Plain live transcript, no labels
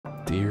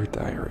Dear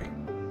Diary.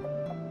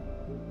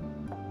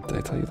 Did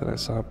I tell you that I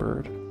saw a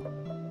bird?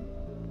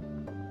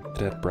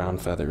 It had brown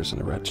feathers and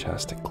a red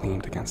chest. It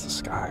gleamed against the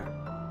sky.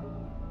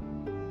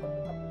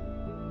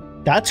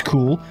 That's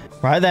cool.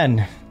 Right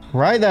then.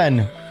 Right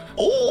then.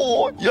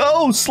 Oh,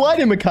 yo,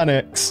 sliding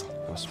mechanics.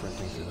 I was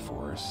sprinting through the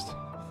forest.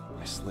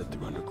 I slid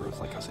through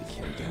undergrowth like I was a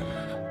kid again.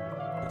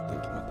 Not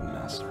thinking about the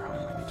mess or how I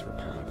might need to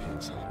repair my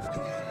pants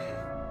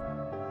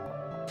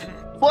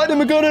later. Sliding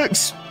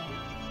mechanics.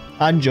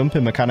 And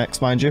jumping mechanics,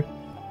 mind you.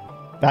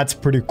 That's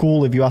pretty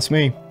cool if you ask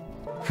me.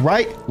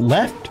 Right,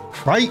 left,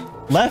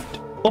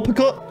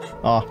 uppercut.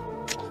 Ah,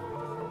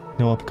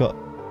 no uppercut.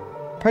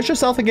 Press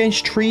yourself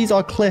against trees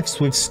or cliffs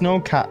with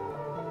snow-cat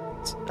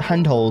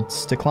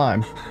handholds to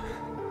climb.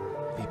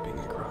 Leaping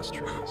across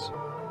trees.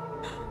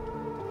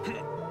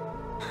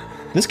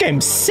 This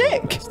game's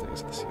sick. Days of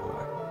the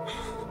COI.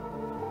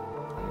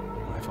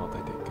 I felt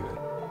I did good.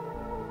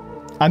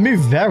 I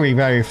move very,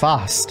 very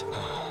fast.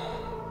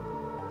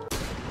 Then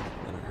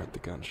I heard the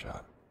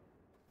gunshot.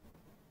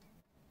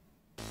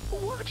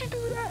 Why'd you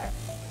do that?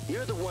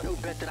 You're the one who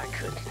bet that I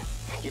couldn't.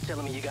 You're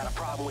telling me you got a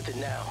problem with it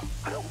now.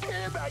 I don't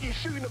care about you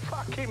shooting a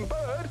fucking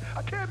bird.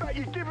 I care about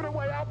you giving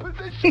away our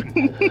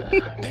position.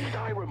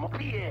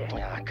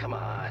 Come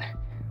on.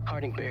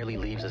 Harding barely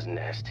leaves his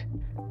nest.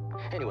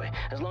 Anyway,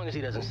 as long as he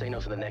doesn't say no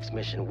to the next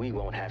mission, we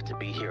won't have to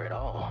be here at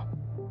all.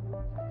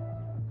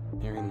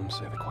 Hearing them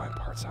say the quiet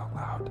parts out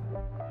loud.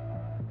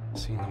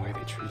 Seeing the way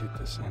they treated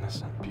this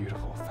innocent,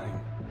 beautiful thing.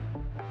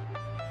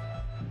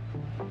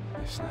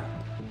 They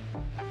snapped.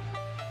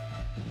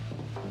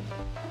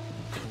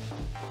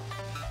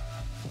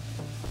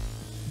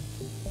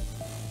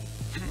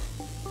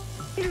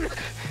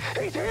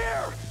 He's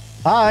here!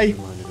 Hi.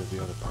 Reminded of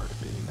the other part of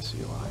being a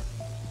COI.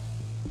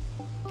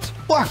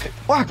 Whack,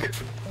 whack.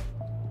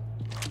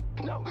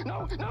 No!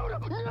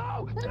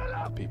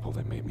 The people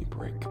that made me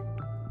break.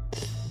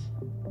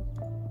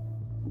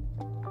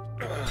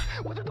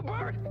 Was it the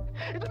bird?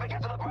 Is it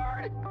because of the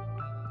bird?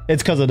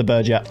 It's because of the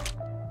bird, yeah.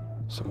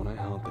 So when I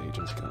held the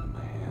agent's gun in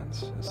my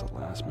hands, as the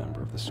last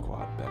member of the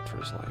squad begged for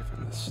his life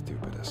in the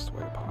stupidest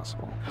way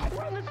possible.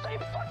 We're on the same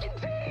fucking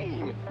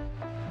team!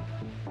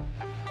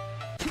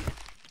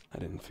 I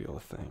didn't feel a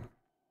thing.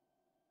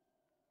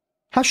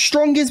 How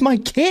strong is my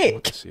The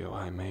kick?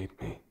 COI made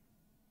me.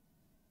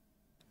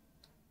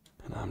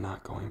 And I'm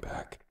not going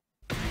back.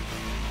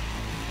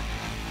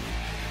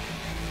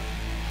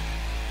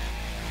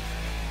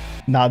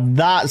 Now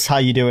that's how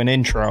you do an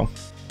intro.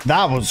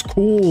 That was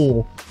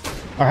cool.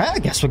 All right, I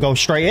guess we'll go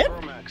straight in.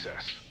 Firm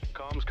access.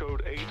 Comms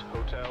code 8,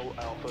 Hotel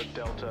Alpha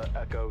Delta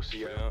Echo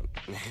Sierra.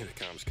 The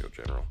comms code,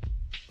 General.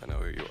 I know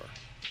who you are.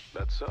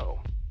 That's so.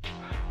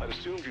 I'd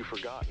assumed you've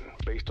forgotten,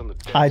 based on the...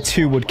 I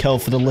too would kill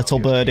for the little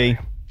birdie.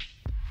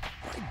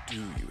 Why do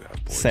you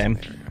have boys Same.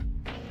 in the area?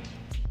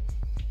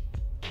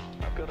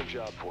 I've got a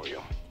job for you.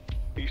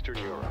 Eastern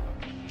Europe.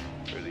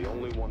 You're the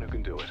only one who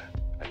can do it.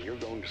 And you're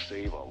going to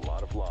save a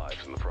lot of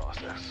lives in the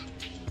process.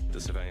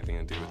 Does this have anything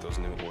to do with those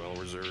new oil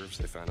reserves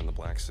they found in the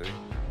Black Sea?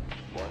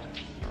 What?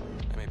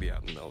 I may be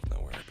out in the middle of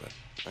nowhere, but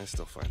I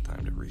still find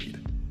time to read.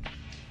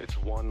 It's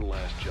one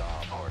last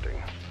job,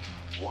 Harding.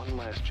 One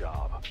last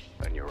job,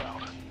 and you're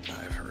out.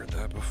 I've heard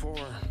that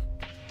before.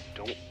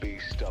 Don't be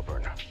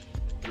stubborn.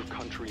 Your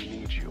country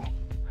needs you.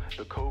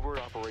 The Covert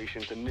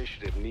Operations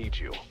Initiative needs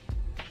you.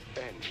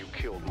 And you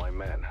killed my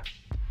men.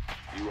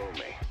 You owe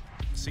me.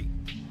 See,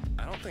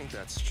 I don't think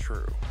that's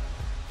true.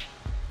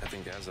 I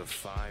think as of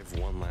 5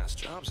 one last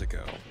jobs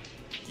ago,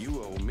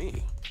 you owe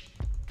me.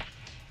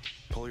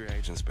 Pull your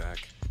agents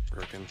back,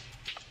 Birkin.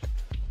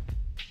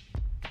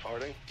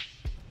 Harding?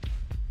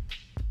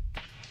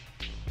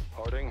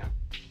 Harding?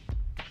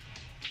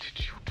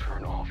 Did you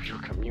turn off your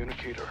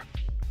communicator?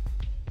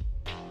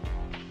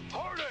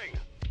 Harding!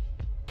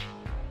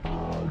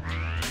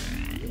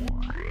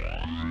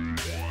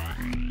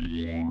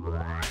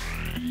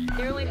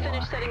 Nearly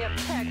finished setting up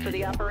tech for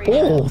the operation.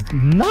 Oh,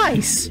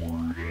 nice.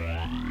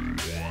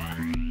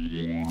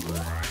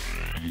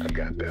 I've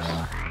got this.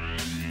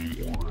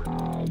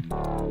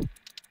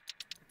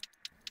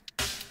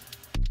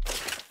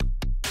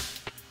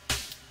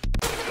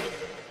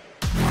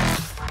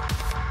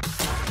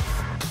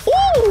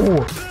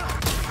 Ooh.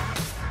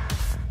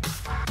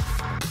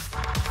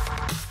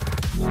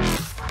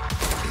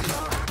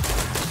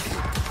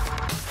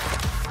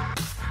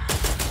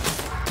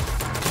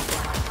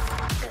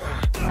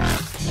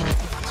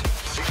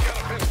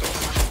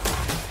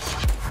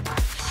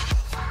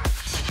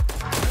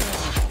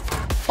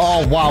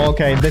 Oh, wow,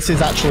 okay, this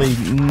is actually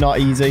not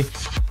easy.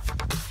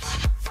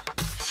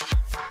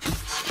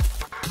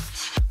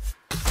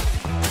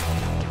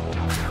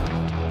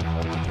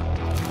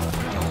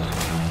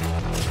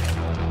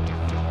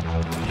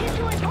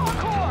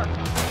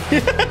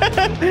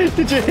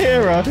 Did you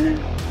hear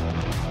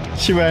her?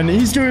 She went,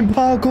 he's doing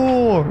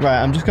parkour.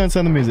 Right, I'm just going to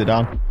turn the music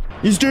down.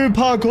 He's doing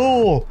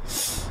parkour.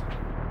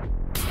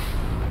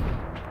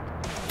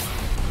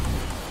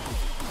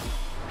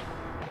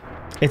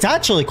 It's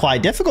actually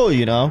quite difficult,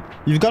 you know.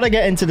 You've got to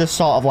get into this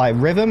sort of like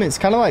rhythm. It's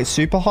kind of like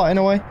super hot in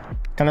a way.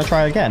 Can I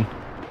try again?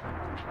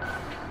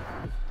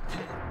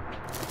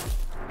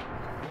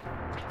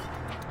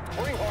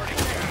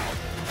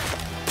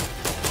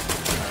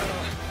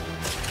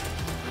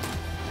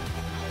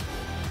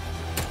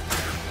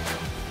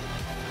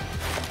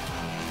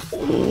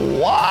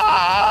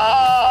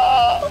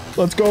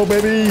 Let's go,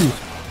 baby.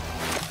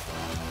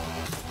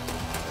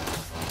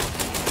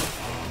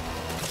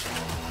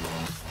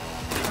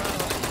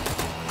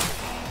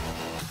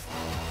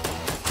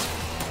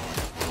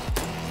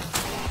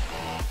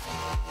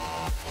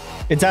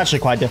 It's actually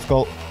quite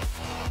difficult.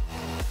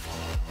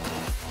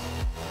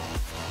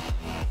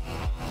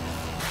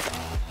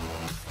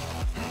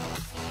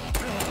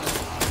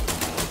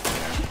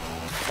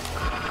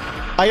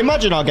 I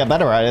imagine I'll get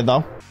better at it,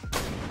 though.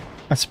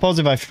 I suppose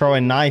if I throw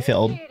a knife,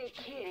 it'll...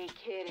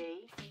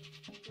 Kitty.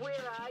 Where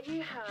are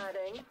you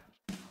hiding?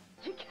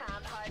 You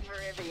can't hide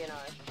forever, you know.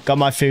 Got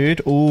my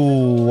food.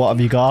 Ooh, what have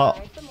you got?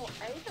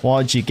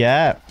 What did you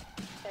get?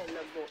 And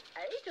the more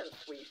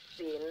agents we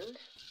send,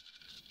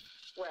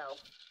 well,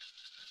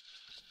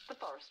 the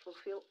forest will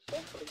feel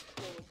awfully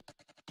small.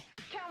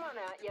 Come on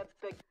out, you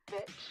big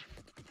bitch.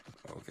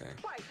 Okay.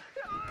 Wait.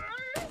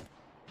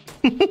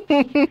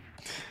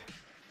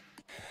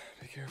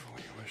 Be careful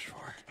what you wish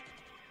for.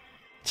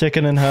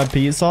 Chicken and herb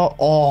pizza.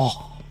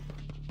 Oh,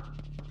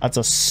 that's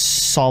a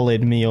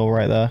solid meal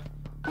right there.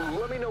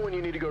 Let me know when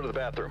you need to go to the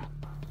bathroom.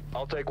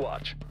 I'll take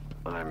watch.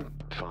 I'm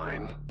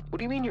fine. What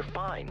do you mean you're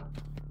fine?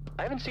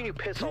 I haven't seen you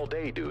piss all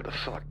day, dude. The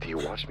fuck? Do you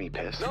watch me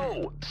piss?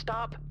 No!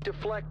 Stop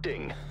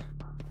deflecting.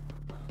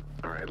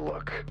 Alright,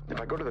 look. If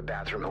I go to the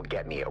bathroom, he'll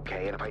get me,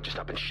 okay? And if I just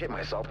up and shit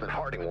myself, then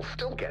Harding will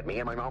still get me,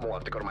 and my mom will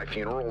have to go to my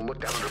funeral and look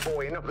down at her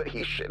boy and know that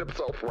he shit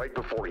himself right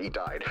before he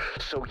died.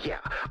 So yeah,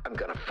 I'm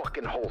gonna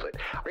fucking hold it.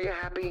 Are you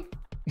happy?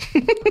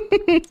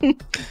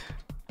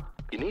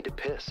 You need to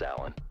piss,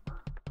 Alan.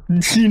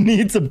 You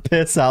need to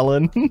piss,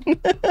 Alan.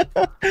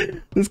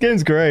 This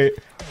game's great.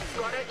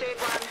 Got it, dude,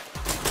 one.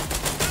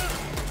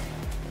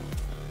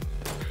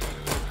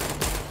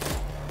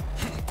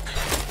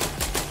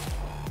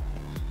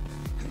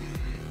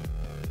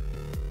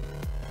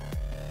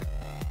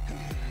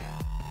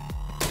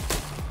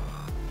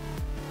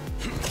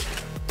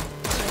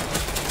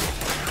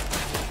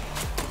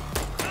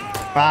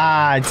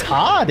 Ah, it's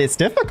hard. It's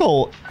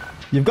difficult.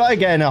 You've got to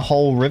get in a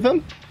whole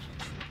rhythm.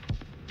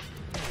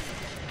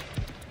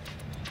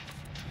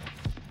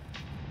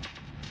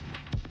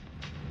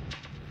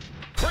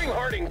 Bring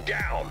Harding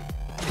down!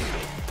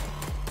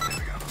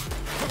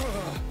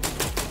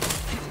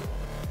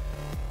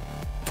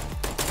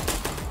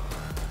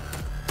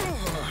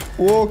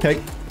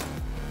 Okay.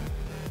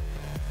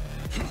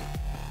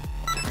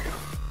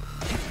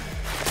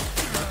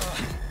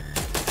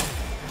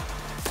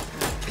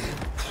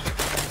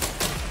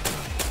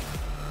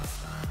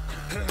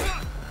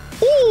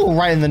 Ooh,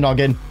 right in the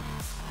noggin.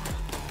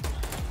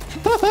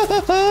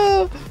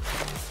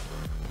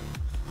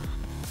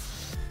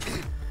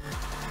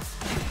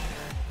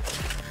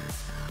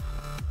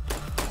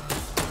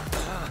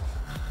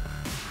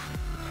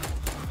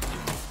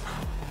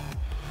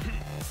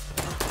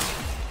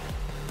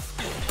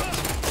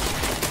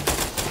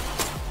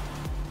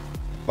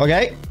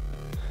 Okay.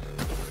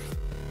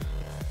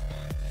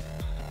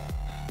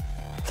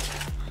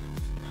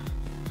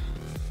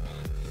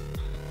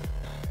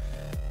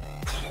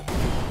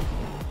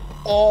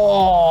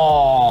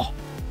 Oh.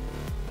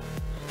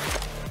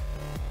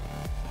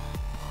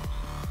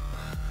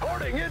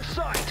 Harding in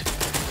sight!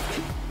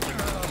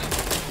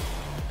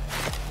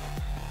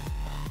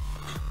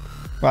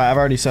 Right, I've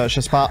already searched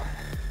this spot.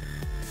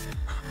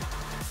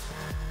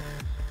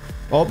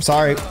 Oh,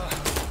 sorry.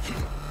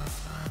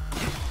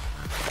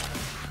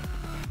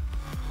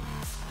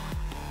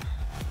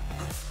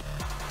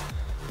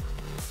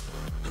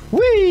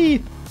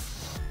 Whee!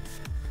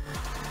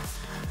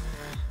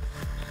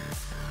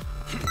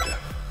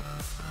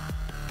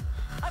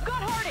 I've got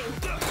Harding.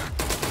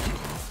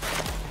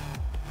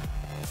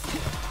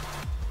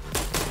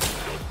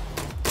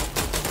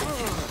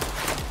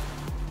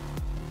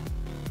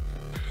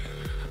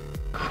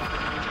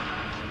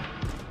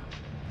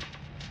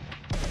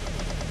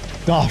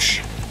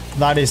 Gosh,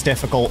 that is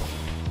difficult.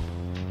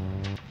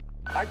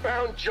 I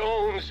found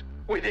Jones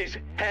with his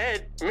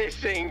head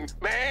missing,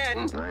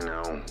 man! I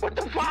know. What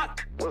the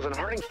fuck? Listen,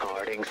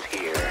 Harding's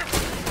here.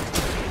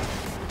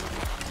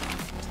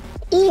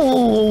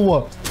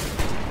 Ooh!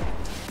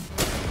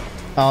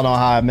 I don't know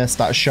how I missed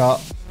that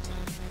shot.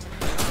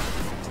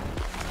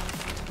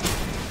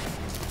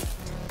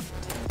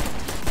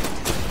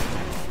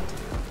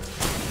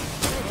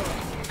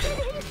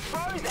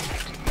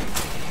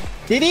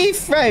 Did he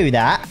throw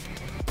that?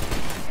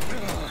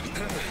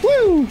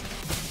 Woo!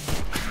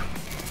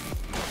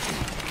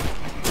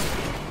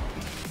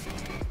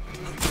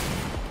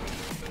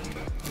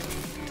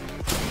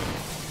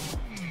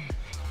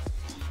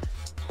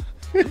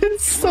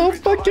 It's so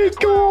fucking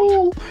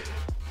cool!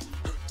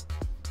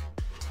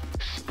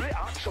 Split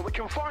up so we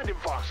can find him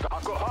faster.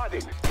 I've got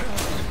Harding.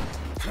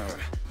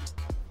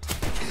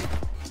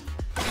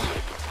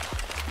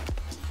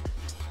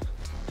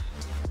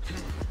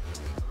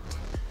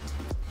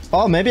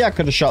 Oh, maybe I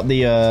could have shot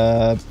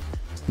the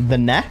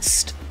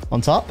nest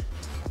on top.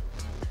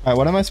 Alright,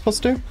 what am I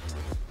supposed to do?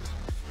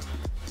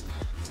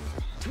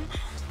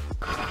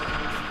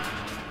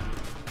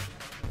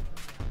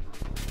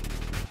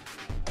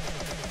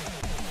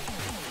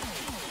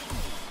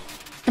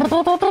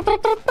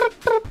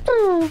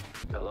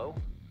 Hello?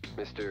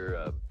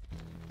 Mr.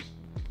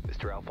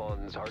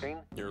 Alphonse Harding?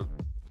 You're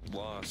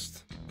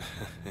lost,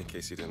 in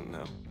case you didn't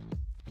know.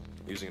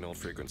 Using an old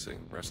frequency.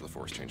 The rest of the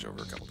force changed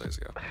over a couple days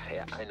ago.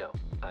 Yeah, I know.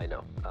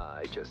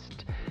 I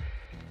just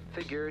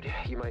figured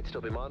you might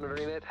still be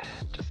monitoring it,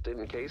 just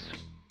in case.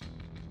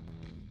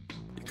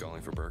 You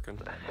calling for Birkin?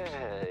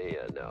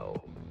 Yeah,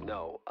 no.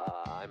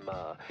 I'm,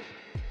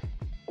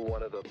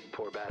 one of the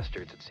poor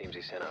bastards it seems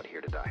he sent out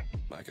here to die.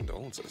 My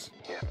condolences.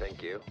 Yeah,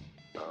 thank you.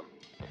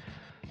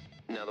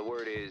 Now the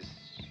word is,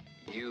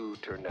 you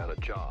turned down a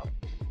job.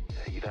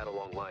 You've had a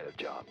long line of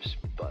jobs,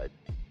 but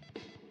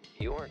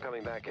you aren't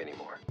coming back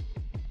anymore.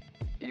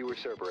 You were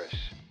Cerberus,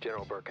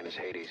 General Birkin is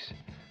Hades.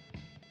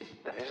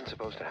 That isn't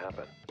supposed to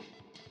happen.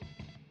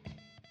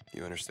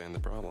 You understand the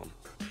problem.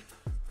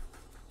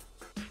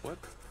 What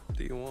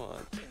do you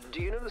want?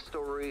 Do you know the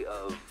story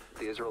of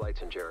the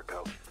Israelites in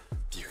Jericho?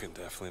 You can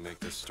definitely make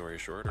this story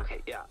shorter.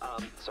 Okay, yeah,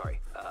 sorry.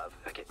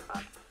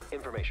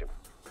 Information.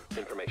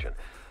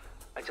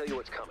 I tell you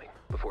what's coming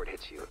before it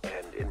hits you,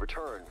 and in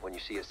return, when you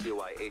see a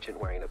COI agent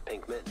wearing a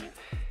pink mitten,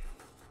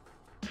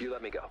 you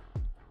let me go.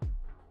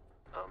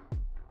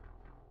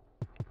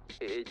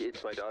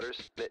 It's my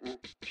daughter's mitten.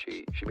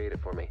 She made it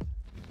for me.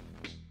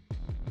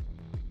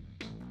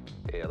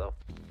 Hey, hello?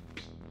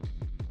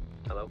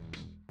 Hello?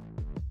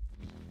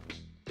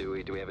 Do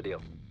we have a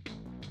deal?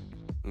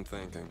 I'm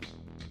thinking.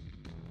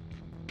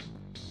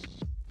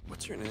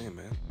 What's your name,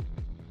 man?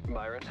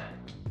 Byron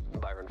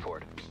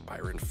Ford.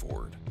 Byron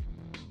Ford.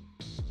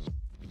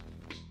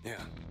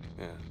 Yeah.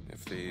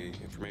 If the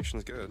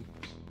information's good,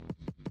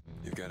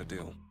 you've got a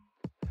deal.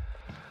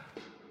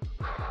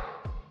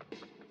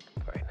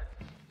 Fine.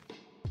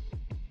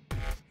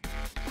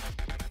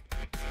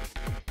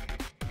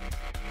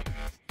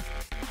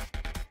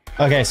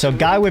 Okay, so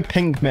guy with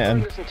pink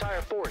mitten. Burn this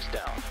entire force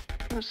down.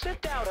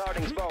 Sit down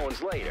Harding's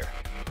bones later.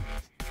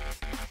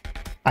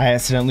 I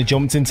accidentally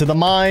jumped into the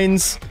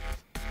mines.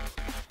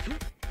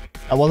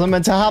 That wasn't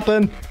meant to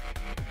happen.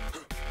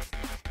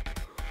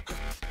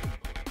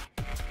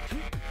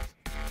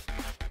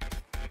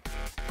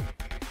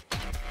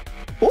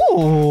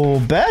 Ooh,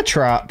 bear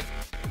trap.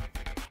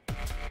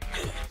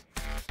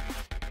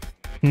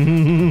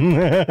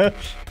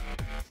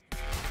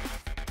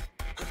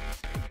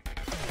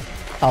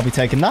 I'll be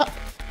taking that.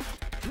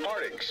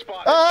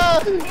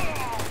 Ah!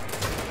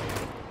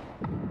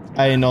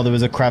 I didn't know there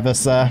was a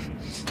crevice there.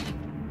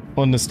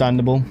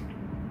 Understandable.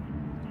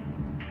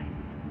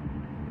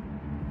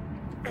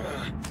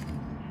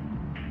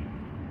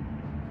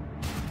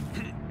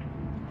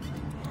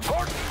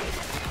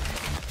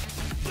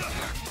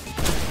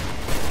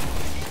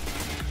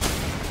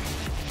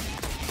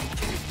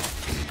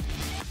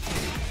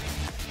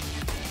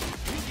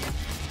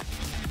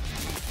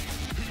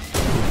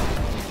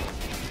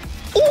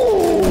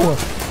 Ooh!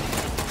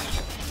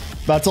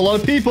 That's a lot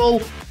of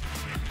people.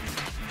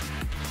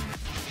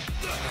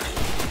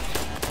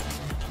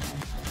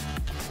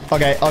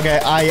 Okay,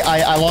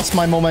 I lost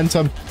my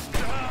momentum.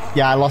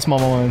 Yeah, I lost my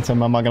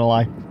momentum, I'm not gonna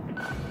lie.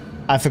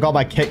 I forgot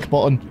my kick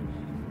button.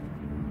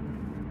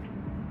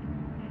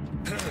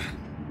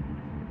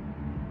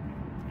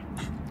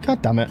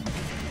 God damn it.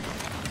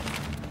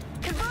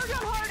 Converge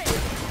on Harding!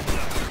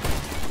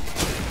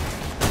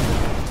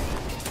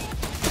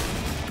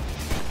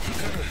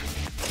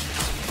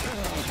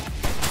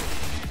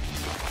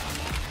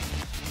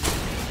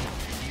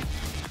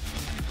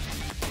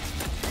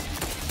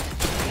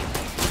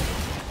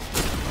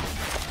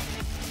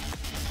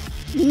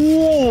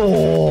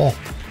 Whoa!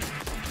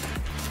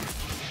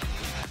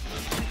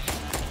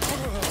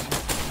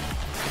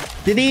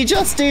 Did he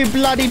just do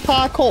bloody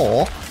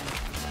parkour?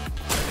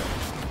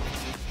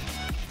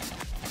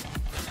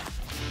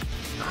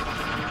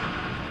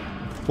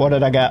 What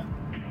did I get?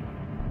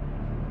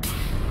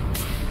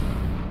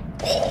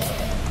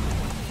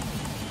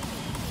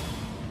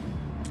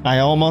 I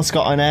almost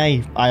got an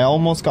A.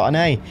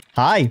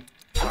 Hi.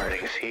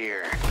 Harding's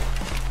here.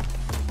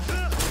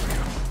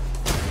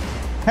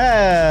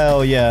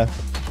 Hell yeah.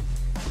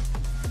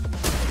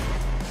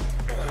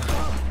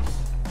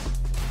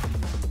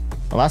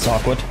 Well, that's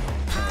awkward.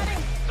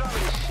 Harding, throw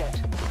this shit.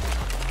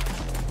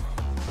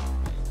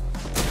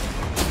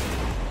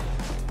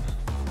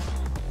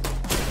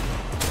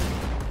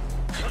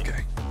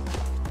 Okay.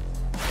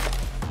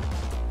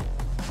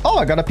 Oh,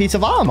 I got a piece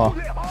of armor.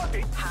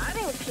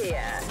 Harding's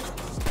here.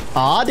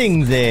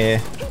 Harding there.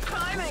 Keep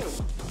climbing.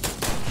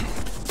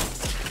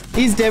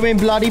 He's doing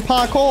bloody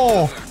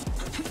parkour.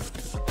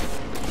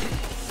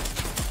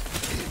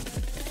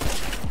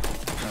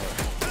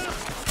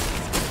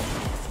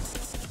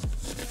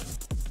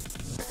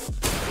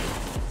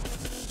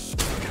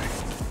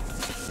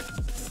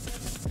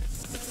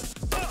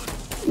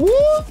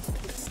 Woo!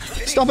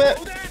 Stop it.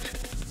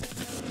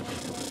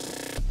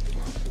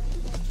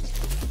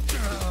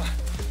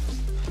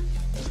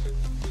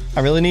 I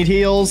really need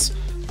heals.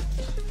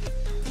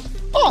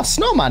 Oh,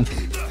 snowman.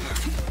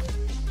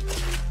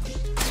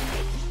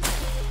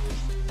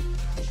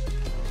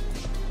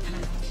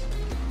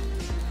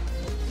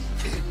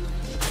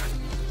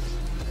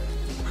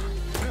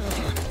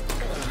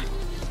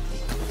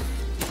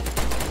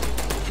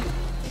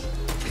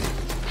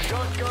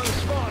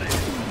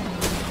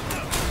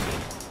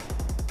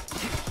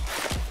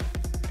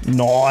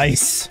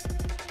 Nice.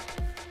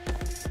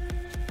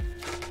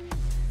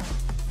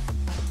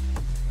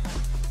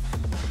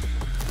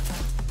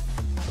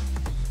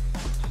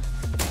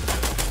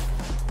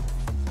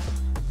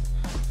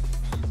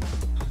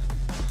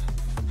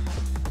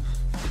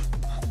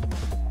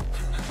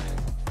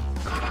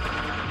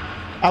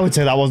 I would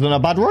say that wasn't a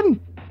bad run.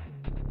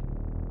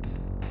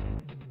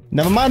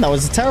 Never mind, that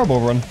was a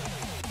terrible run.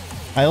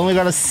 I only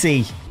got a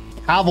C.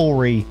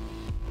 Cavalry.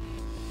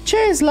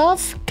 Cheers,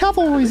 love.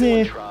 Cavalry's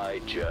here. Try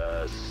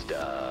just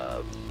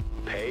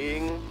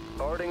paying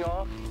Harding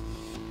off?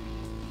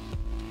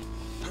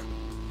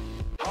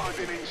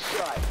 Harding in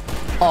sight.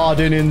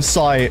 Harding in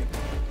sight.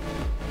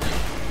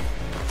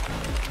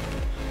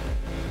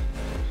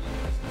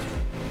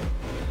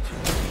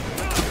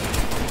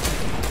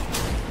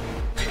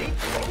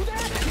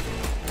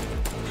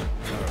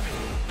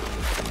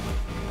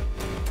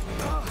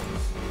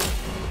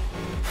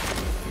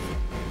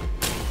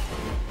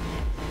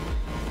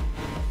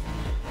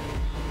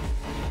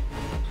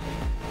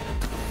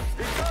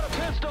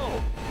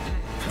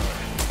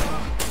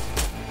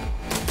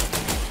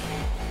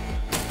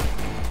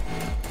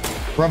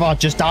 Brother,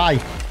 just die.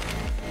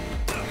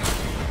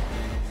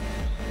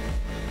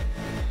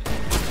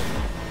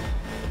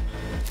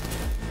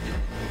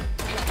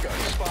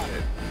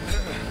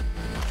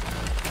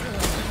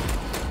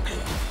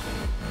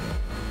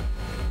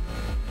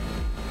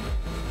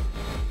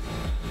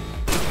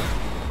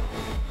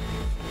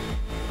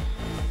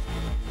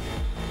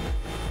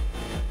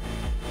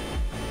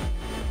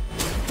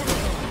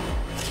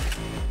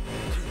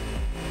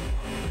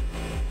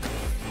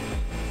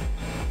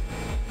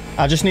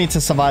 I just need to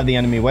survive the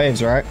enemy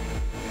waves, right?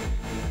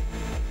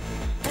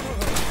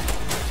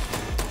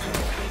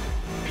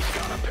 He's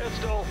got a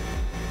pistol.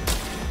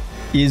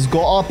 He's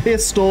got a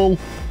pistol.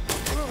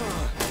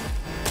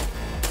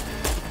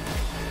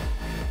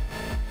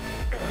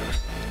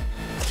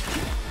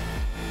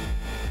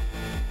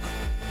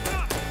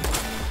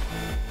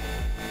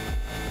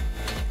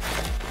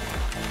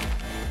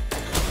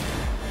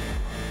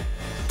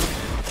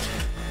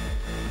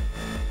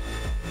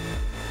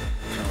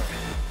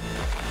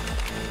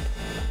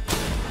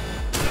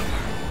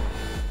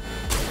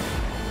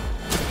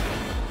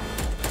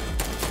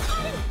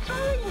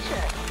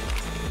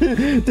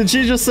 Did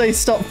she just say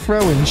stop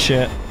throwing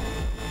shit?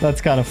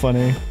 That's kind of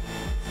funny.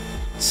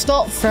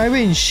 Stop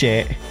throwing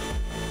shit.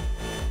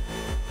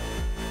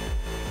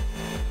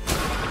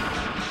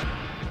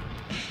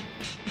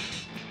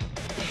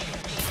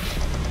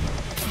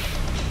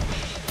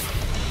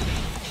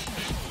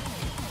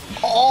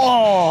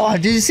 Oh,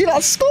 did you see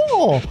that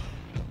score?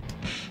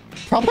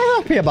 Proper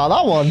happy about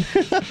that one.